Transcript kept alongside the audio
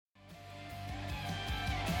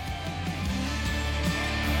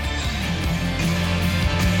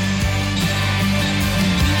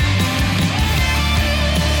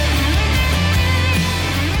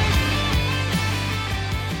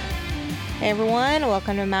everyone,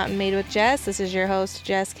 welcome to Mountain Made with Jess. This is your host,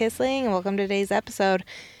 Jess Kissling, and welcome to today's episode.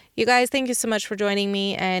 You guys, thank you so much for joining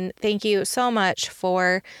me, and thank you so much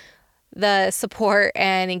for the support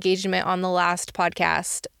and engagement on the last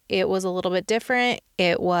podcast. It was a little bit different.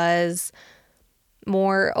 It was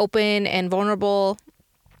more open and vulnerable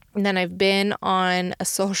than I've been on a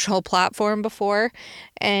social platform before,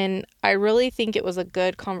 and I really think it was a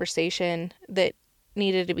good conversation that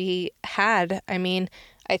needed to be had. I mean,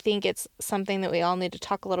 I think it's something that we all need to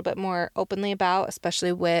talk a little bit more openly about,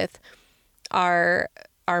 especially with our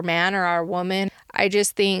man or our woman. I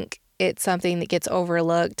just think it's something that gets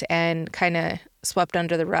overlooked and kind of swept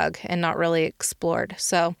under the rug and not really explored.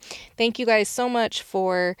 So thank you guys so much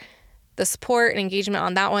for the support and engagement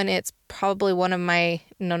on that one. It's probably one of my,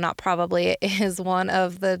 it is one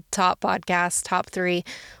of the top podcasts, top 3,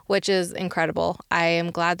 which is incredible. I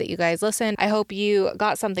am glad that you guys listened. I hope you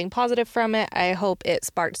got something positive from it. I hope it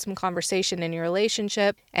sparked some conversation in your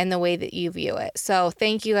relationship and the way that you view it. So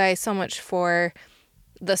thank you guys so much for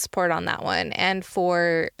the support on that one and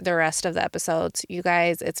for the rest of the episodes. You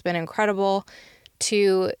guys, it's been incredible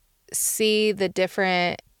to see the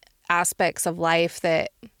different aspects of life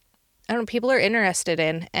that people are interested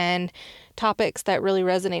in and topics that really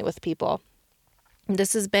resonate with people.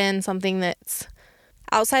 This has been something that's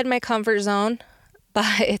outside my comfort zone,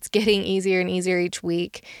 but it's getting easier and easier each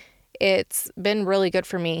week. It's been really good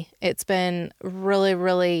for me. It's been really,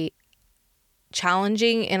 really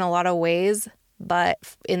challenging in a lot of ways, but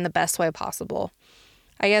in the best way possible.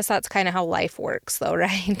 I guess that's kind of how life works though,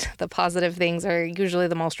 right? The positive things are usually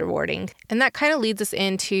the most rewarding. And that kind of leads us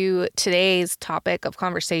into today's topic of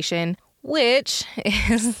conversation, which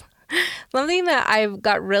is something that I've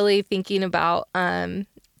got really thinking about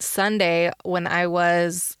Sunday when I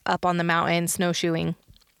was up on the mountain snowshoeing.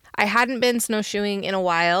 I hadn't been snowshoeing in a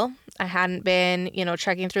while. I hadn't been,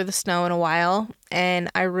 trekking through the snow in a while, and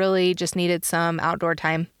I really just needed some outdoor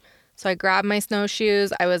time. So I grabbed my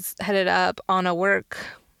snowshoes. I was headed up on a work,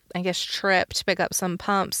 trip to pick up some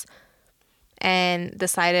pumps and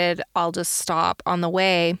decided I'll just stop on the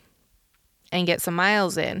way and get some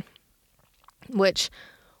miles in, which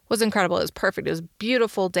was incredible. It was perfect. It was a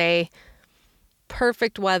beautiful day,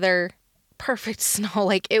 perfect weather, perfect snow.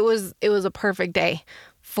 It was a perfect day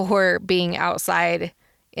for being outside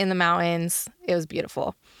in the mountains. It was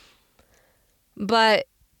beautiful. But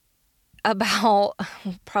about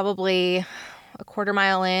probably a quarter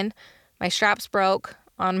mile in, my straps broke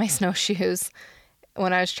on my snowshoes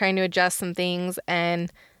when I was trying to adjust some things.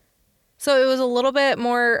 And so it was a little bit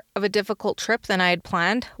more of a difficult trip than I had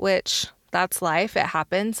planned, which that's life. It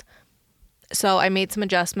happens. So I made some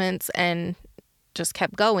adjustments and just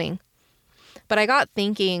kept going. But I got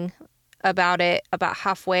thinking about it about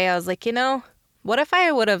halfway. I was like, what if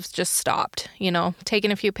I would have just stopped,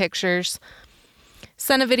 taken a few pictures,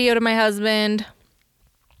 sent a video to my husband,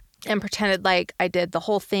 and pretended like I did the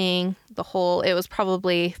whole thing. It was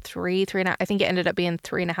probably I think it ended up being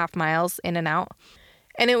 3.5 miles in and out.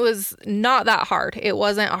 And it was not that hard. It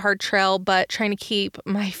wasn't a hard trail, but trying to keep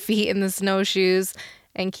my feet in the snowshoes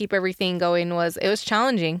and keep everything going it was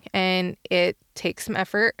challenging. And it takes some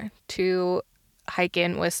effort to hike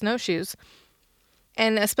in with snowshoes.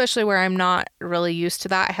 And especially where I'm not really used to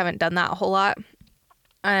that. I haven't done that a whole lot.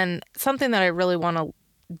 And something that I really want to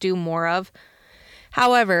do more of.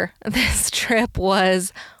 However, this trip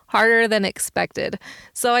was harder than expected.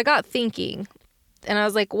 So I got thinking, and I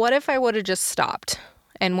was like, what if I would have just stopped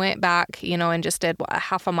and went back, and just did a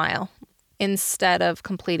half a mile instead of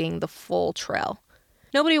completing the full trail?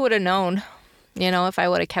 Nobody would have known, if I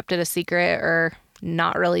would have kept it a secret or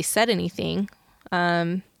not really said anything.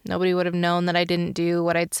 Nobody would have known that I didn't do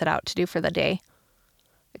what I'd set out to do for the day,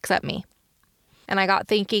 except me. And I got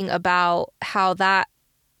thinking about how that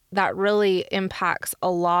really impacts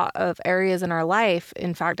a lot of areas in our life.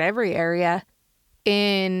 In fact, every area.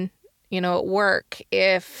 At work,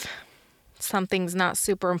 if something's not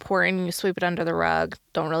super important, you sweep it under the rug,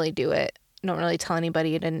 don't really do it, don't really tell anybody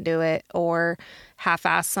you didn't do it, or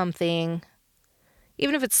half-ass something.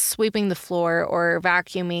 Even if it's sweeping the floor or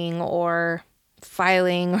vacuuming or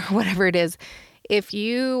filing or whatever it is, if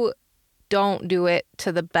you don't do it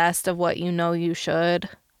to the best of what you should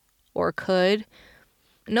or could,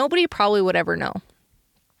 nobody probably would ever know.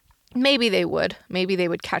 Maybe they would. Maybe they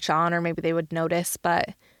would catch on, or maybe they would notice,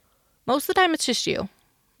 but most of the time it's just you.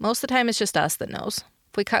 Most of the time it's just us that knows.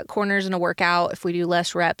 If we cut corners in a workout, if we do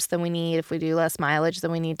less reps than we need, if we do less mileage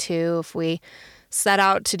than we need to, if we set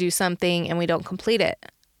out to do something and we don't complete it,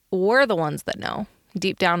 we're the ones that know.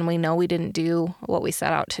 Deep down, we know we didn't do what we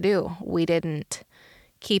set out to do. We didn't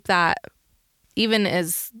keep that, even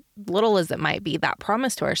as little as it might be, that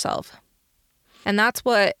promise to ourselves. And that's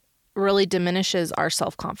what really diminishes our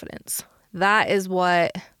self-confidence. That is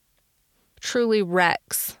what truly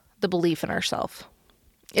wrecks the belief in ourselves.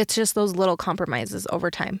 It's just those little compromises over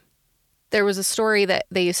time. There was a story that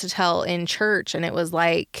they used to tell in church, and it was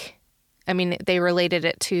like, I mean, they related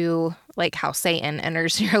it to like how Satan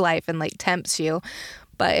enters your life and like tempts you,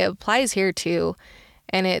 but it applies here too.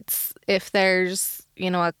 And it's if there's,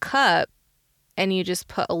 a cup and you just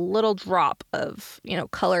put a little drop of,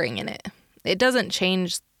 coloring in it, it doesn't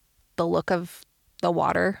change the look of the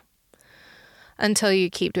water until you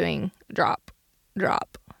keep doing drop,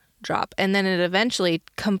 drop, drop. And then it eventually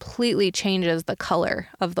completely changes the color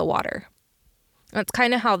of the water. That's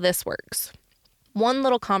kind of how this works. One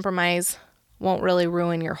little compromise won't really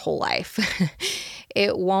ruin your whole life.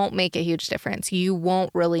 It won't make a huge difference. You won't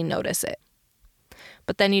really notice it.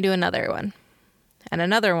 But then you do another one, and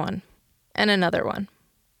another one, and another one.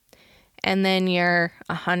 And then you're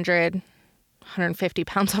 100, 150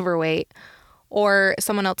 pounds overweight, or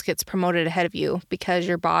someone else gets promoted ahead of you because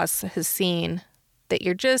your boss has seen that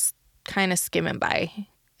you're just kind of skimming by,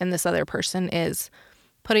 and this other person is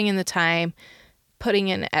putting in the time, putting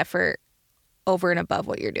in effort over and above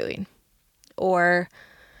what you're doing. Or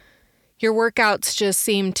your workouts just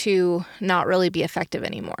seem to not really be effective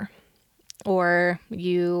anymore. Or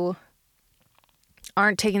you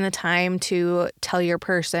aren't taking the time to tell your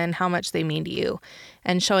person how much they mean to you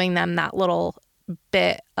and showing them that little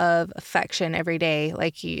bit of affection every day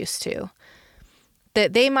like you used to.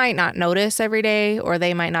 That they might not notice every day, or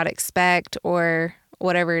they might not expect, or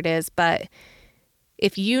whatever it is. But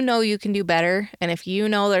if you know you can do better, and if you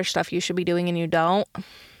know there's stuff you should be doing and you don't,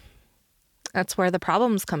 that's where the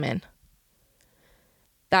problems come in.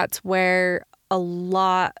 That's where a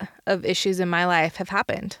lot of issues in my life have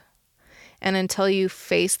happened. And until you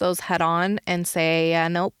face those head on and say, yeah,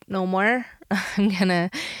 nope, no more. I'm going to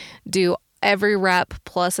do every rep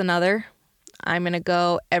plus another. I'm going to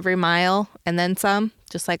go every mile and then some,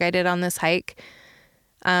 just like I did on this hike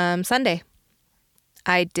Sunday.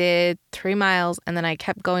 I did 3 miles, and then I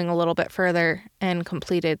kept going a little bit further and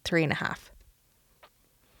completed 3.5.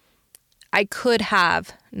 I could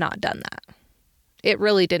have not done that. It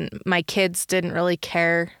really didn't. My kids didn't really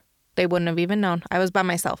care. They wouldn't have even known. I was by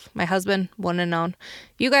myself. My husband wouldn't have known.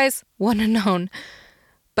 You guys wouldn't have known.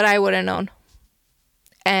 But I would have known.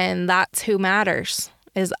 And that's who matters,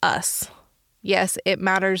 is us. Yes, it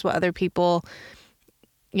matters what other people,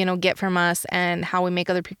 get from us and how we make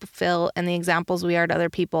other people feel and the examples we are to other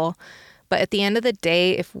people. But at the end of the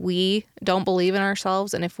day, if we don't believe in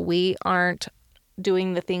ourselves, and if we aren't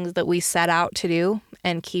doing the things that we set out to do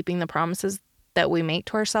and keeping the promises that we make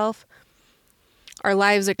to ourselves, our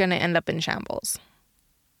lives are going to end up in shambles.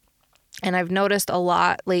 And I've noticed a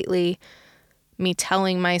lot lately, me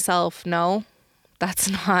telling myself, no, that's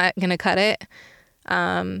not going to cut it.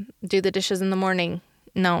 Do the dishes in the morning.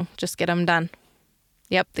 No, just get them done.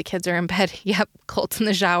 Yep, the kids are in bed. Yep, Colt's in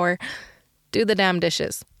the shower. Do the damn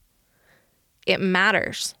dishes. It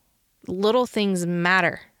matters. Little things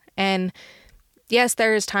matter. And yes,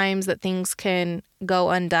 there's times that things can go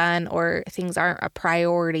undone or things aren't a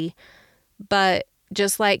priority. But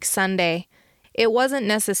just like Sunday, it wasn't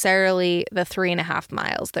necessarily the 3.5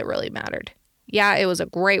 miles that really mattered. Yeah, it was a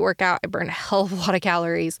great workout. I burned a hell of a lot of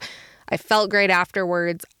calories. I felt great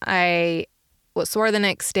afterwards. I was sore the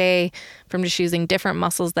next day from just using different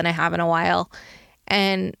muscles than I have in a while.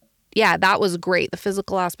 And yeah, that was great. The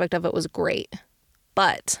physical aspect of it was great.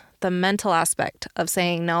 But the mental aspect of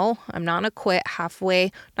saying, no, I'm not going to quit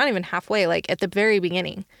halfway, not even halfway, like at the very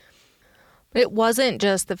beginning. It wasn't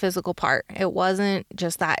just the physical part. It wasn't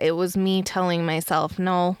just that. It was me telling myself,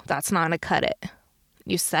 no, that's not going to cut it.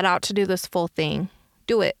 You set out to do this full thing.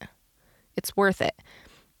 Do it. It's worth it.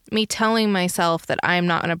 Me telling myself that I'm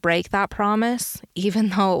not going to break that promise, even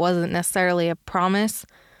though it wasn't necessarily a promise,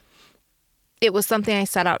 it was something I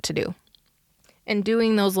set out to do. And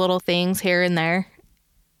doing those little things here and there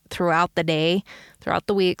throughout the day, throughout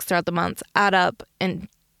the weeks, throughout the months add up, and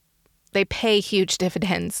they pay huge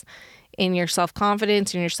dividends in your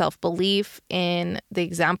self-confidence, in your self-belief, in the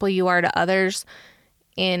example you are to others,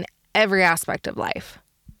 in every aspect of life.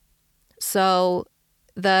 So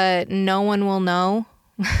the no one will know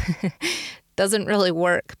doesn't really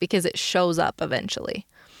work because it shows up eventually.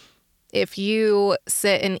 If you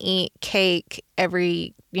sit and eat cake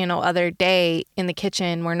every, other day in the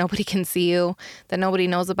kitchen where nobody can see you, that nobody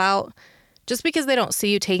knows about, just because they don't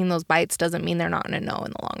see you taking those bites doesn't mean they're not going to know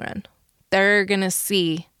in the long run. They're going to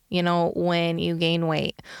see, when you gain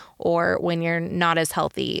weight, or when you're not as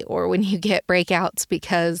healthy, or when you get breakouts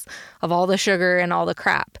because of all the sugar and all the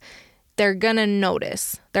crap. They're going to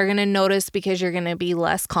notice. They're going to notice because you're going to be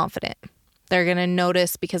less confident. They're going to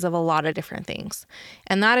notice because of a lot of different things.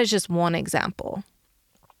 And that is just one example.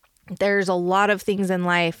 There's a lot of things in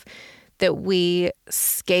life that we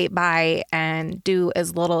skate by and do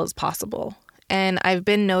as little as possible. And I've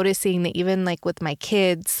been noticing that even like with my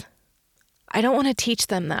kids, I don't want to teach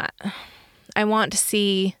them that. I want to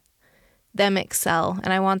see them excel,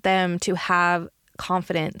 and I want them to have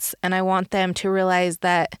confidence, and I want them to realize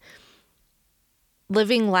that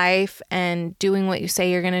living life and doing what you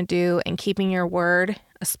say you're going to do and keeping your word,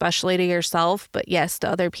 especially to yourself, but yes, to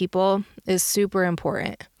other people, is super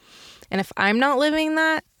important. And if I'm not living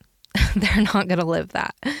that, they're not going to live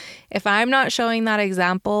that. If I'm not showing that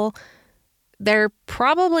example, they're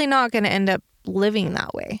probably not going to end up living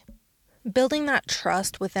that way. Building that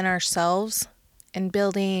trust within ourselves and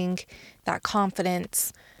building that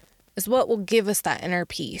confidence is what will give us that inner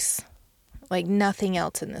peace, like nothing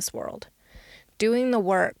else in this world. Doing the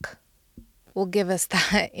work will give us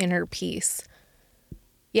that inner peace.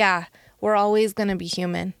 Yeah, we're always going to be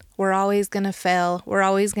human. We're always going to fail. We're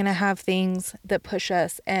always going to have things that push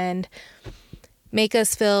us and make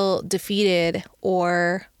us feel defeated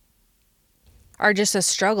or are just a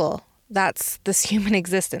struggle. That's this human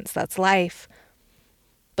existence. That's life.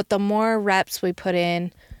 But the more reps we put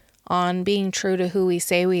in on being true to who we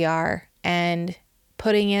say we are and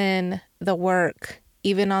putting in the work,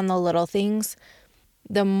 even on the little things,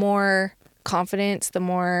 the more confidence, the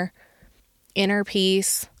more inner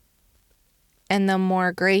peace, and the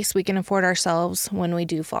more grace we can afford ourselves when we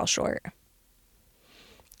do fall short.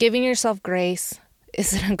 Giving yourself grace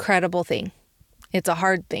is an incredible thing. It's a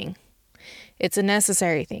hard thing. It's a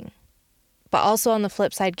necessary thing. But also on the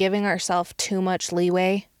flip side, giving ourselves too much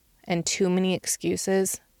leeway and too many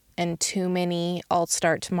excuses and too many, I'll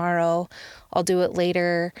start tomorrow, I'll do it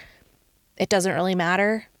later, it doesn't really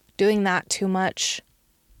matter. Doing that too much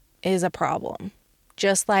is a problem.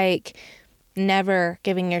 Just like never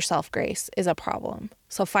giving yourself grace is a problem.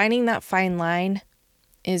 So finding that fine line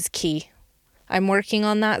is key. I'm working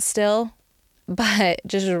on that still, but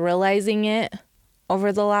just realizing it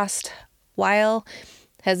over the last while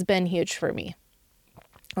has been huge for me.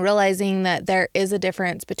 Realizing that there is a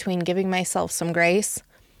difference between giving myself some grace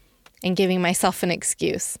and giving myself an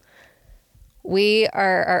excuse. We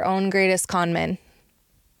are our own greatest con men.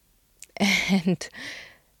 And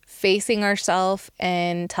facing ourselves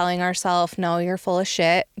and telling ourselves, no, you're full of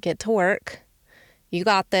shit. Get to work. You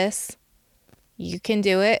got this. You can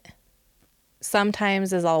do it.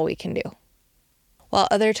 Sometimes is all we can do. While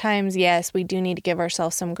other times, yes, we do need to give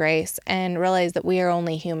ourselves some grace and realize that we are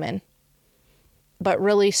only human. But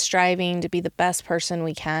really striving to be the best person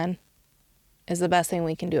we can is the best thing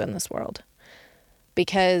we can do in this world.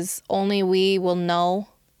 Because only we will know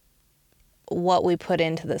what we put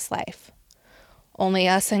into this life. Only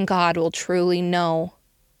us and God will truly know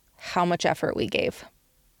how much effort we gave.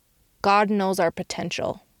 God knows our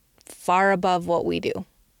potential far above what we do.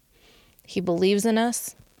 He believes in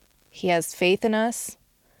us. He has faith in us.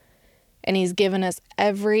 And He's given us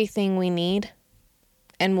everything we need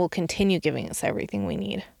and will continue giving us everything we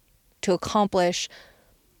need to accomplish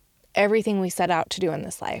everything we set out to do in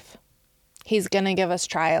this life. He's going to give us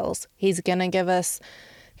trials. He's going to give us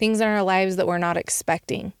things in our lives that we're not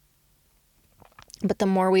expecting. But the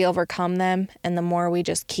more we overcome them and the more we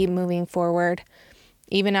just keep moving forward,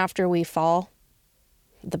 even after we fall,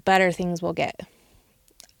 the better things we'll get.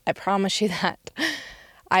 I promise you that.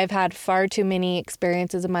 I've had far too many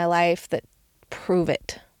experiences in my life that prove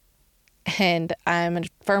it. And I'm a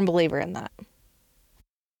firm believer in that.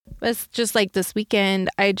 It's just like this weekend,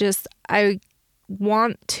 I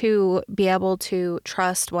want to be able to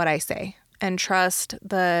trust what I say and trust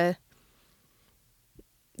the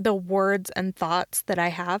words and thoughts that I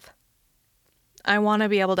have. I want to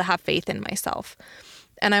be able to have faith in myself.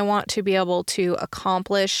 And I want to be able to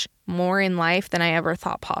accomplish more in life than I ever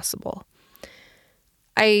thought possible.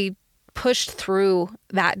 I pushed through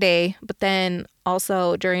that day, but then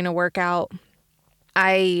also during a workout,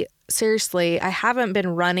 I haven't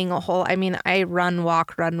been running I run,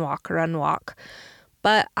 walk,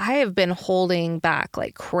 but I have been holding back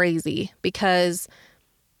like crazy because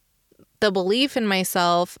the belief in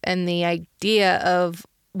myself and the idea of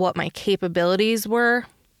what my capabilities were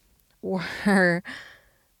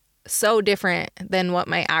so different than what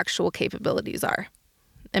my actual capabilities are.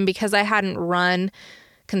 And because I hadn't run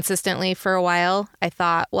consistently for a while, I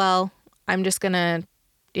thought, well, I'm just going to,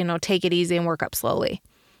 take it easy and work up slowly.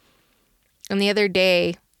 And the other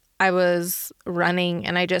day I was running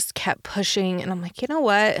and I just kept pushing and I'm like, you know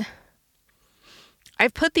what?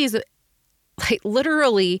 I've put these like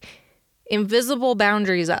literally invisible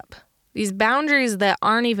boundaries up. These boundaries that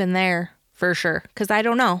aren't even there for sure. Because I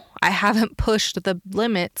don't know. I haven't pushed the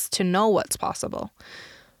limits to know what's possible.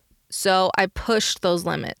 So I pushed those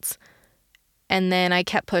limits, and then I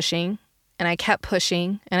kept pushing, and I kept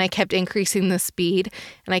pushing, and I kept increasing the speed,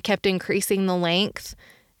 and I kept increasing the length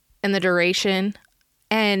and the duration.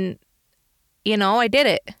 And, I did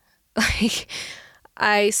it. Like,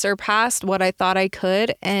 I surpassed what I thought I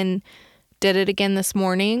could and did it again this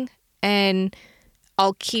morning. And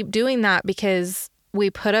I'll keep doing that because we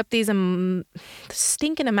put up these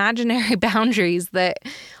stinking imaginary boundaries that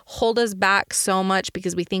hold us back so much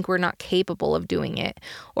because we think we're not capable of doing it,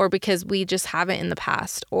 or because we just haven't in the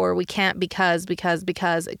past, or we can't because,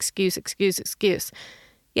 excuse.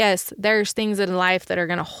 Yes, there's things in life that are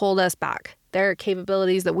going to hold us back. There are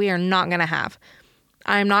capabilities that we are not going to have.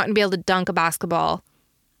 I'm not going to be able to dunk a basketball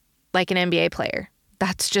like an NBA player.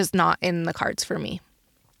 That's just not in the cards for me.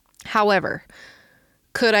 However,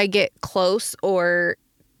 could I get close or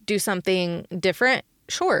do something different?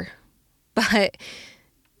 Sure. But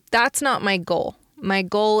that's not my goal. My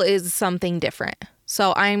goal is something different.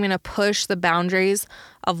 So I'm going to push the boundaries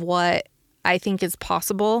of what I think is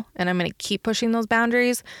possible, and I'm going to keep pushing those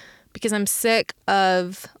boundaries because I'm sick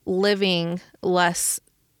of living less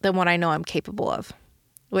than what I know I'm capable of,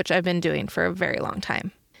 which I've been doing for a very long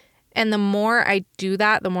time. And the more I do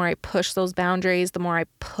that, the more I push those boundaries, the more I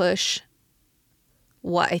push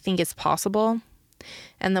what I think is possible,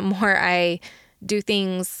 and the more I do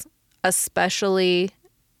things, especially,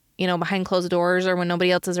 behind closed doors or when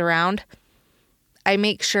nobody else is around, I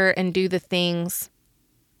make sure and do the things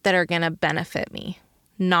that are going to benefit me,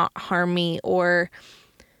 not harm me, or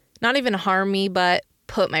not even harm me, but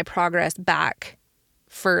put my progress back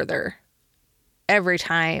further every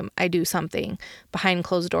time I do something behind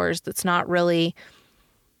closed doors that's not really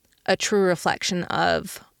a true reflection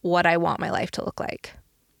of what I want my life to look like.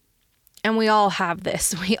 And we all have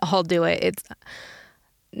this. We all do it.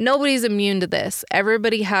 Nobody's immune to this.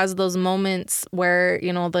 Everybody has those moments where,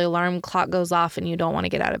 the alarm clock goes off and you don't want to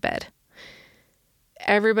get out of bed.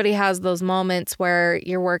 Everybody has those moments where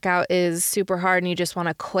your workout is super hard and you just want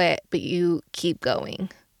to quit, but you keep going.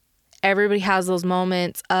 Everybody has those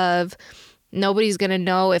moments of nobody's going to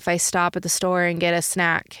know if I stop at the store and get a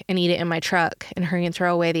snack and eat it in my truck and hurry and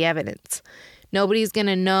throw away the evidence. Nobody's going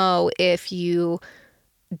to know if you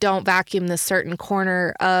don't vacuum this certain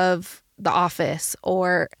corner of the office,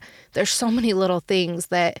 or there's so many little things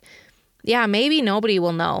that, maybe nobody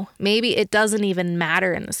will know. Maybe it doesn't even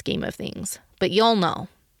matter in the scheme of things, but you'll know.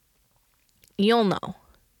 You'll know.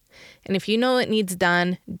 And if you know it needs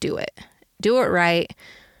done, do it. Do it right.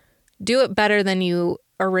 Do it better than you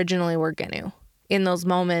originally were going to. In those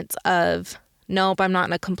moments of, nope, I'm not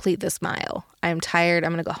going to complete this mile. I'm tired.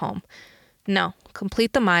 I'm going to go home. No,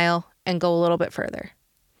 complete the mile and go a little bit further.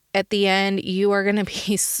 At the end, you are going to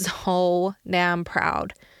be so damn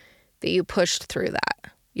proud that you pushed through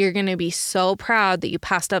that. You're going to be so proud that you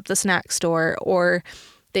passed up the snack store, or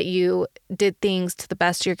that you did things to the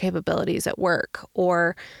best of your capabilities at work,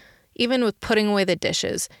 or even with putting away the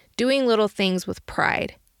dishes, doing little things with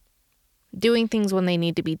pride, doing things when they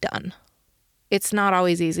need to be done. It's not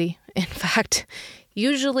always easy. In fact,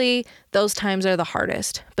 usually those times are the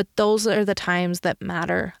hardest, but those are the times that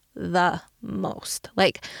matter the most.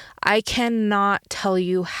 Like, I cannot tell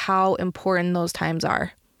you how important those times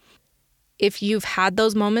are. If you've had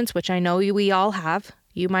those moments, which I know we all have,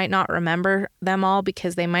 you might not remember them all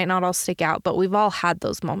because they might not all stick out, but we've all had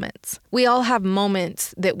those moments. We all have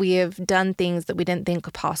moments that we have done things that we didn't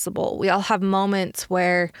think possible. We all have moments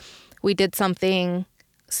where we did something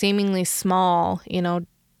seemingly small,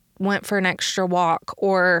 went for an extra walk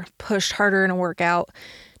or pushed harder in a workout.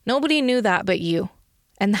 Nobody knew that but you.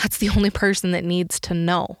 And that's the only person that needs to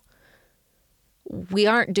know. We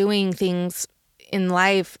aren't doing things in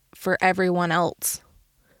life for everyone else.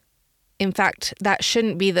 In fact, that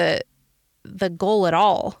shouldn't be the goal at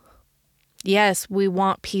all. Yes, we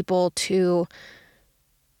want people to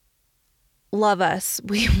love us.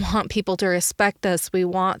 We want people to respect us. We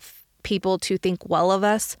want people to think well of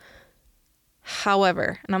us.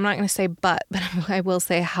 However, and I'm not going to say but I will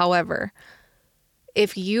say however,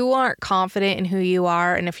 if you aren't confident in who you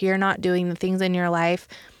are, and if you're not doing the things in your life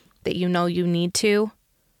that you know you need to,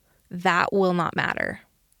 that will not matter.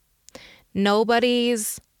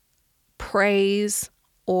 Nobody's praise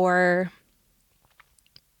or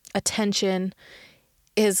attention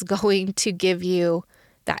is going to give you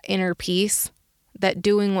that inner peace that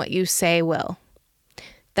doing what you say will.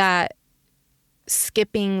 That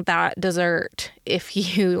skipping that dessert, if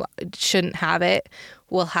you shouldn't have it,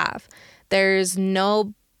 will have. There's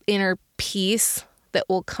no inner peace that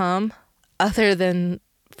will come other than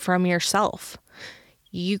from yourself.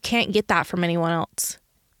 You can't get that from anyone else.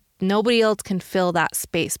 Nobody else can fill that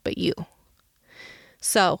space but you.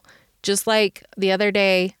 So just like the other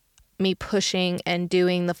day, me pushing and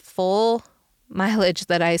doing the full mileage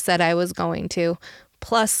that I said I was going to,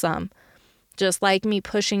 plus some, just like me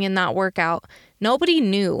pushing in that workout, nobody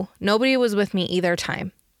knew. Nobody was with me either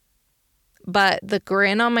time. But the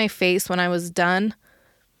grin on my face when I was done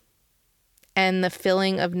and the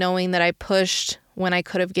feeling of knowing that I pushed when I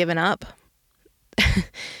could have given up,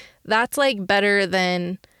 that's like better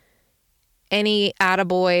than any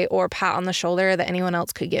attaboy or pat on the shoulder that anyone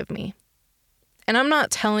else could give me. And I'm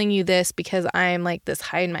not telling you this because I'm like this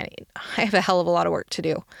high and mighty. I have a hell of a lot of work to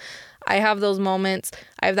do. I have those moments.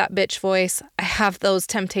 I have that bitch voice. I have those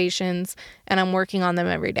temptations, and I'm working on them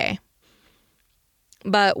every day.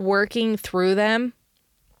 But working through them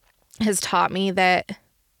has taught me that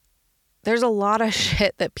there's a lot of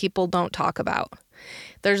shit that people don't talk about.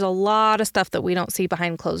 There's a lot of stuff that we don't see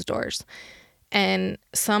behind closed doors. And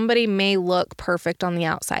somebody may look perfect on the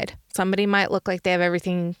outside. Somebody might look like they have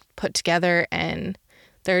everything put together and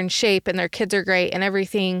they're in shape and their kids are great and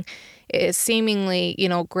everything is seemingly,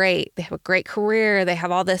 great. They have a great career. They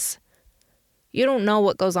have all this. You don't know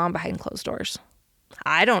what goes on behind closed doors.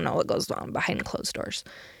 I don't know what goes on behind closed doors.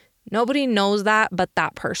 Nobody knows that but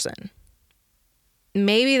that person.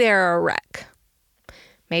 Maybe they're a wreck.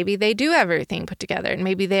 Maybe they do have everything put together and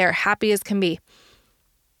maybe they are happy as can be.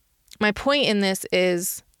 My point in this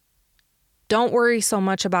is don't worry so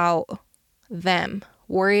much about them.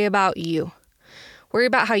 Worry about you. Worry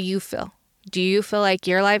about how you feel. Do you feel like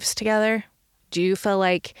your life's together? Do you feel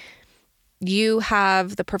like you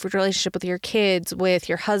have the perfect relationship with your kids, with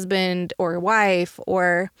your husband or wife,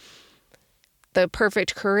 or the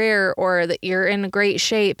perfect career, or that you're in great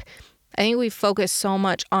shape? I think we focus so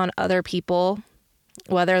much on other people,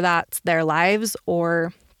 whether that's their lives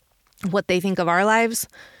or what they think of our lives,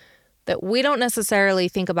 that we don't necessarily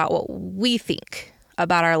think about what we think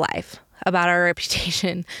about our life, about our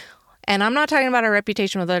reputation. And I'm not talking about our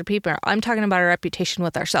reputation with other people. I'm talking about our reputation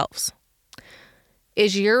with ourselves.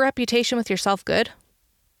 Is your reputation with yourself good?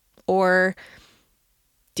 Or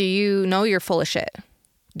do you know you're full of shit?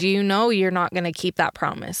 Do you know you're not going to keep that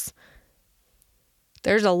promise?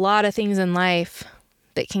 There's a lot of things in life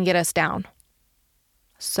that can get us down.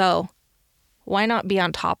 So why not be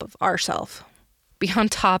on top of ourselves? Be on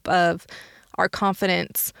top of our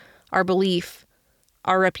confidence, our belief,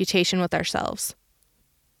 our reputation with ourselves.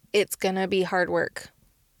 It's going to be hard work.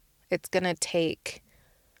 It's going to take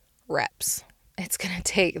reps. It's going to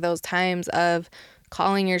take those times of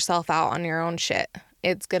calling yourself out on your own shit.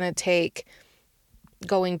 It's going to take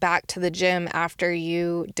going back to the gym after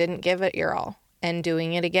you didn't give it your all and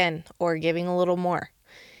doing it again or giving a little more.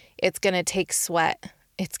 It's going to take sweat.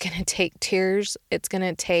 It's going to take tears. It's going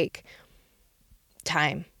to take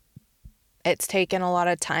time. It's taken a lot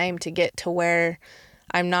of time to get to where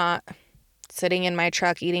I'm not sitting in my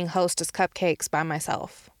truck eating Hostess cupcakes by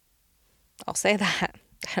myself. I'll say that.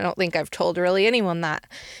 I don't think I've told really anyone that.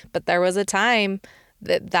 But there was a time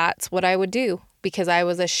that that's what I would do because I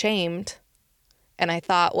was ashamed. And I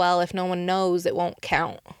thought, well, if no one knows, it won't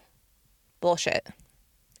count. Bullshit.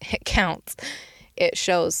 It counts. It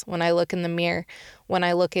shows when I look in the mirror, when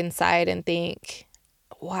I look inside and think,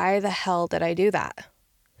 why the hell did I do that?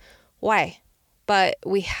 Why? But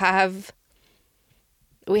we have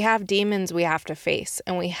demons we have to face,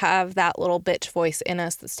 and we have that little bitch voice in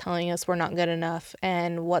us that's telling us we're not good enough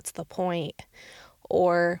and what's the point,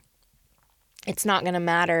 or it's not going to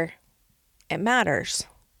matter. It matters.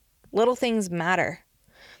 Little things matter.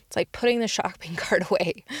 It's like putting the shopping cart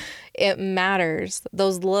away. It matters.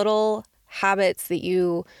 Those little habits that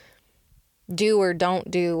you do or don't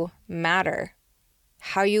do matter.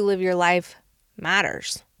 How you live your life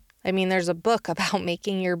matters. I mean, there's a book about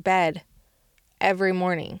making your bed every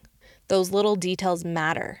morning. Those little details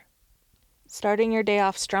matter. Starting your day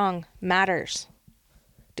off strong matters.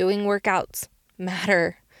 Doing workouts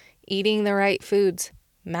matter. Eating the right foods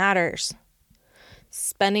matters.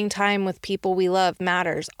 Spending time with people we love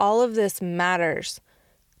matters. All of this matters.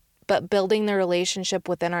 But building the relationship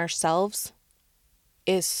within ourselves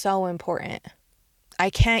is so important. I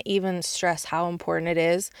can't even stress how important it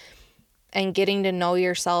is. And getting to know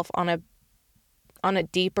yourself on a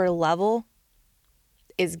deeper level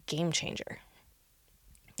is game changer.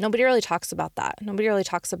 Nobody really talks about that. Nobody really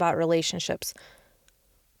talks about relationships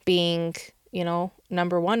being,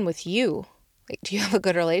 number one with you. Like, do you have a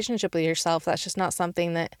good relationship with yourself? That's just not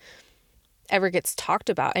something that ever gets talked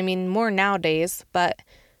about. I mean, more nowadays, but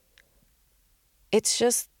it's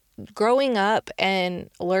just growing up and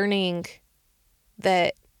learning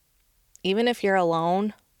that even if you're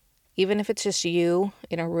alone, even if it's just you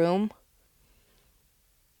in a room,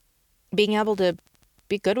 being able to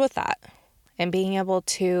be good with that and being able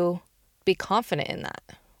to be confident in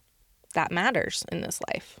that matters in this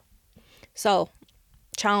life. So,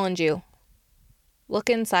 challenge you. Look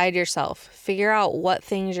inside yourself. Figure out what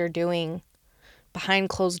things you're doing behind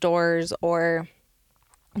closed doors or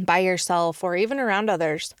by yourself or even around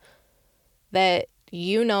others that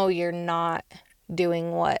you know you're not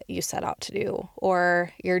doing what you set out to do,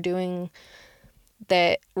 or you're doing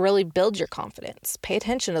that really build your confidence. Pay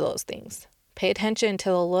attention to those things. Pay attention to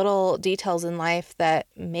the little details in life that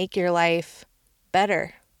make your life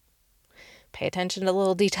better. Pay attention to the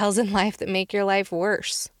little details in life that make your life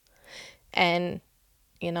worse. And,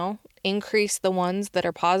 increase the ones that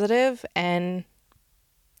are positive and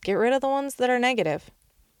get rid of the ones that are negative.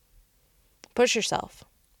 Push yourself.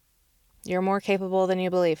 You're more capable than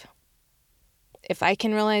you believe. If I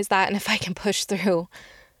can realize that, and if I can push through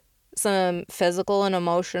some physical and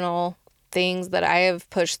emotional things that I have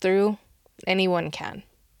pushed through, anyone can.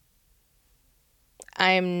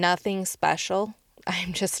 I am nothing special.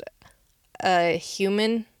 I'm just a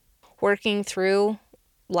human working through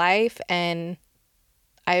life, and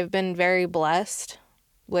I've been very blessed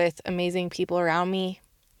with amazing people around me.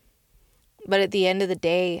 But at the end of the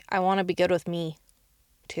day, I want to be good with me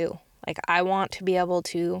too. Like, I want to be able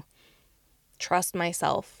to trust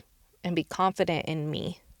myself and be confident in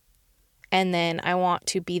me. And then I want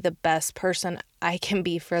to be the best person I can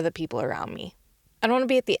be for the people around me. I don't want to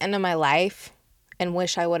be at the end of my life and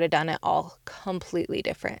wish I would have done it all completely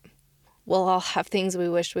different. We'll all have things we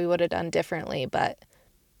wish we would have done differently, but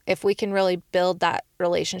if we can really build that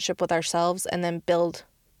relationship with ourselves and then build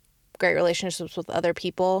great relationships with other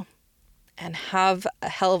people and have a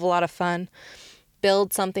hell of a lot of fun,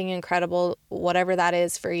 build something incredible, whatever that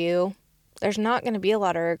is for you, there's not going to be a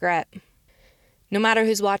lot of regret. No matter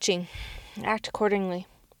who's watching, act accordingly.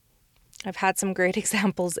 I've had some great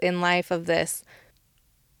examples in life of this,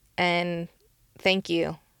 and thank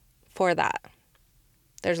you for that.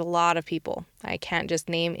 There's a lot of people. I can't just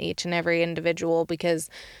name each and every individual because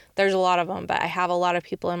there's a lot of them, but I have a lot of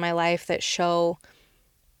people in my life that show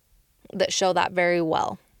that very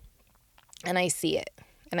well. And I see it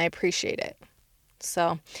and I appreciate it.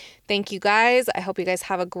 So thank you guys. I hope you guys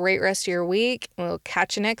have a great rest of your week. We'll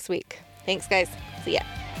catch you next week. Thanks, guys. See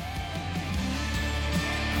ya.